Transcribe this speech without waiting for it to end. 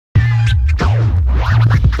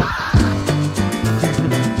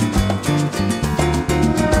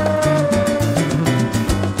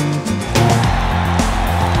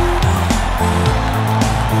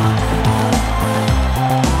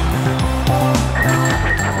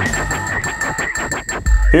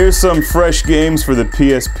Here's some fresh games for the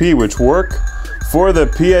PSP which work. For the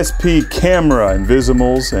PSP CAMERA,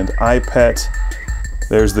 Invizimals, and Eyepet.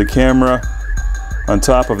 There's the camera on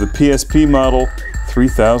top of the PSP model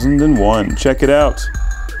 3001. Check it out.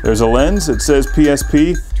 There's a lens, it says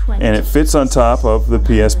PSP, and it fits on top of the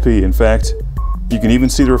PSP. In fact, you can even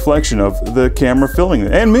see the reflection of the camera filming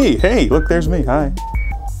it. And me! Hey, look, there's me. Hi.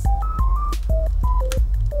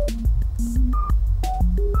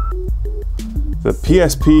 The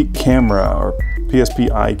PSP CAMERA, or PSP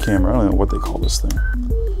CAMERA, I don't know what they call this thing.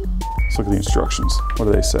 Let's look at the instructions. What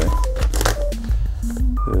do they say?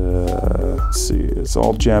 Let's see, it's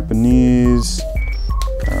all Japanese.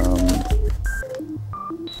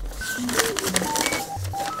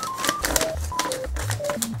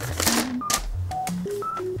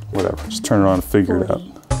 Whatever, just turn it on and figure it out.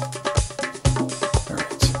 All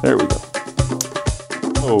right, there we go.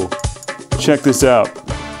 Oh, check this out.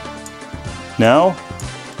 Now,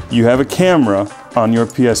 you have a camera on your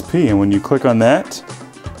PSP, and when you click on that,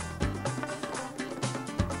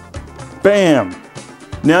 bam!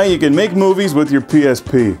 Now you can make movies with your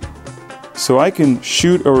PSP. So I can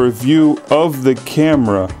shoot a review of the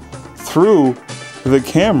camera through the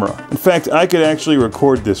camera. In fact, I could actually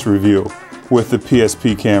record this review with the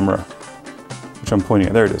PSP camera, which I'm pointing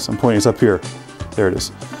at. There it is. I'm pointing, it's up here. There it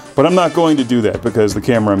is. But I'm not going to do that because the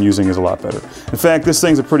camera I'm using is a lot better. In fact, this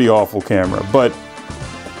thing's a pretty awful camera, but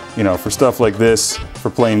you know, for stuff like this, for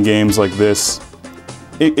playing games like this,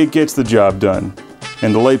 it gets the job done.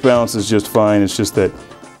 And the light balance is just fine. It's just that,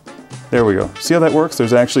 there we go. See how that works?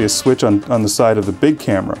 There's actually a switch on the side of the big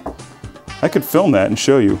camera. I could film that and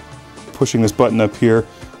show you. Pushing this button up here,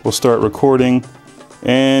 we'll start recording.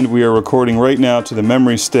 And we are recording right now to the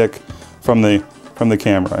memory stick from the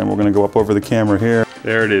camera. And we're gonna go up over the camera here.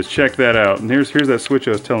 There it is, check that out. And here's that switch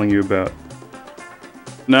I was telling you about.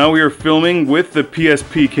 Now we are filming with the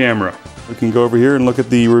PSP camera. We can go over here and look at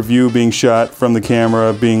the review being shot from the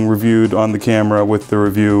camera, being reviewed on the camera with the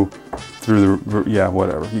review through the, yeah,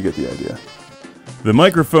 whatever, you get the idea. The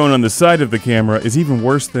microphone on the side of the camera is even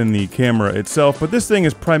worse than the camera itself, but this thing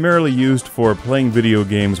is primarily used for playing video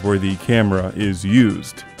games where the camera is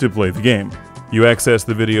used to play the game. You access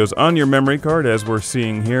the videos on your memory card, as we're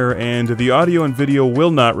seeing here, and the audio and video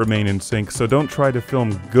will not remain in sync, so don't try to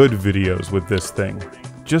film good videos with this thing.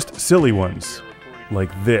 Just silly ones, like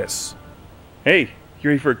this. Hey, you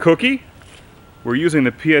ready for a cookie? We're using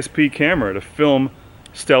the PSP camera to film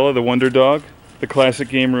Stella the Wonder Dog, the classic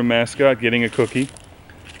game room mascot, getting a cookie.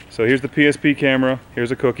 So here's the PSP camera,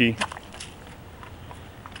 here's a cookie.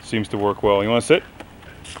 Seems to work well. You want to sit?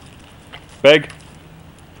 Beg?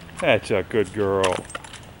 That's a good girl.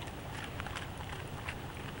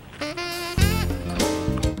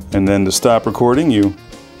 And then to stop recording, you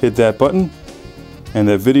hit that button, and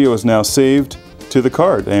that video is now saved to the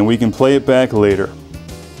card, and we can play it back later.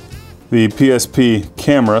 The PSP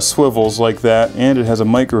camera swivels like that, and it has a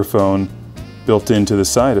microphone built into the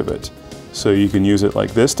side of it. So you can use it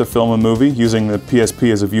like this to film a movie, using the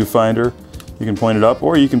PSP as a viewfinder. You can point it up,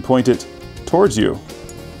 or you can point it towards you.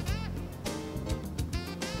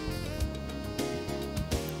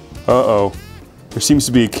 Uh-oh. There seems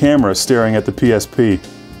to be a camera staring at the PSP.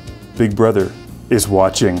 Big Brother is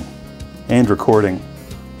watching and recording,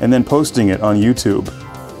 and then posting it on YouTube.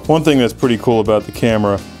 One thing that's pretty cool about the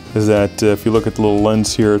camera is that if you look at the little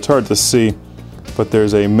lens here, it's hard to see, but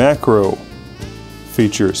there's a macro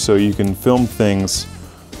feature, so you can film things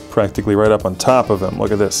practically right up on top of them.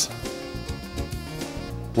 Look at this.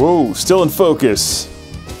 Whoa, still in focus.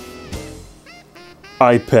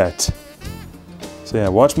 Eyepet. So yeah,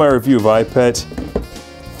 watch my review of Eyepet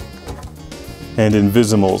and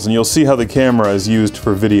Invizimals, and you'll see how the camera is used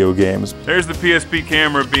for video games. There's the PSP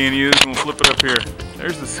camera being used, and we'll flip it up here.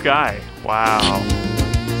 There's the sky. Wow.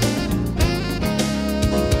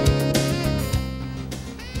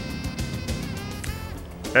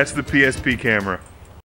 That's the PSP camera.